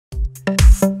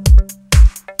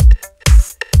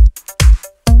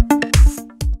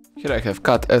Here I have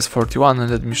CAT S41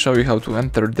 and let me show you how to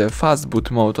enter the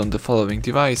Fastboot mode on the following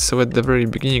device. So at the very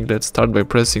beginning, let's start by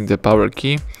pressing the power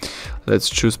key. Let's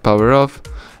choose power off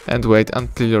and wait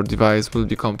until your device will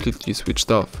be completely switched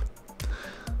off.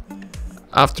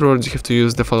 Afterwards, you have to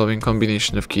use the following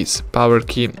combination of keys, power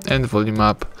key and volume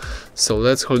up. So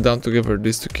let's hold down together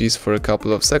these two keys for a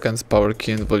couple of seconds, power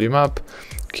key and volume up.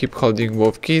 Keep holding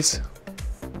both keys.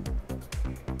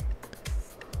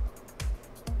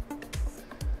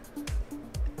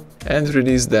 And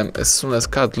release them as soon as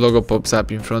CAT logo pops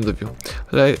up in front of you.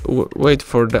 Wait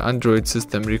for the Android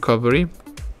system recovery.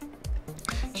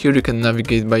 Here you can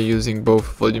navigate by using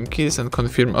both volume keys and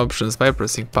confirm options by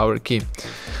pressing power key.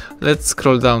 Let's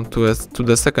scroll down to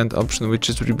the second option, which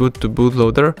is reboot to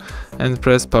bootloader, and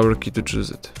press power key to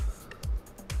choose it.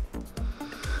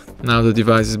 Now the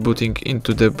device is booting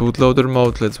into the bootloader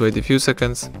mode. Let's wait a few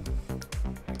seconds.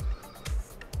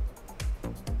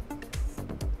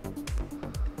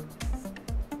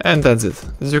 And that's it.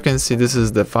 As you can see, this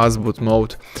is the Fastboot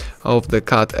mode of the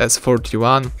CAT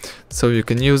S41. So you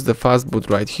can use the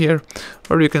Fastboot right here,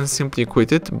 or you can simply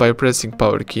quit it by pressing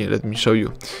power key. Let me show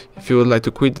you. If you would like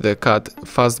to quit the CAT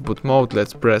Fastboot mode,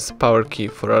 let's press power key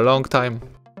for a long time.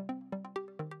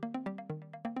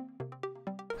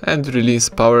 And release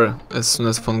power as soon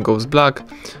as phone goes black.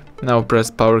 Now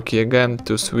press power key again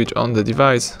to switch on the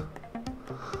device.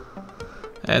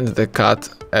 And the CAT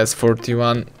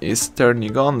S41 is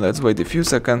turning on. Let's wait a few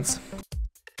seconds.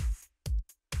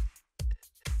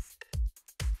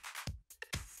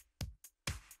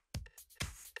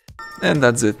 And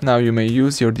that's it. Now you may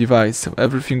use your device. So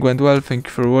everything went well. Thank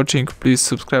you for watching. Please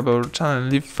subscribe our channel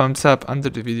and leave thumbs up under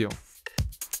the video.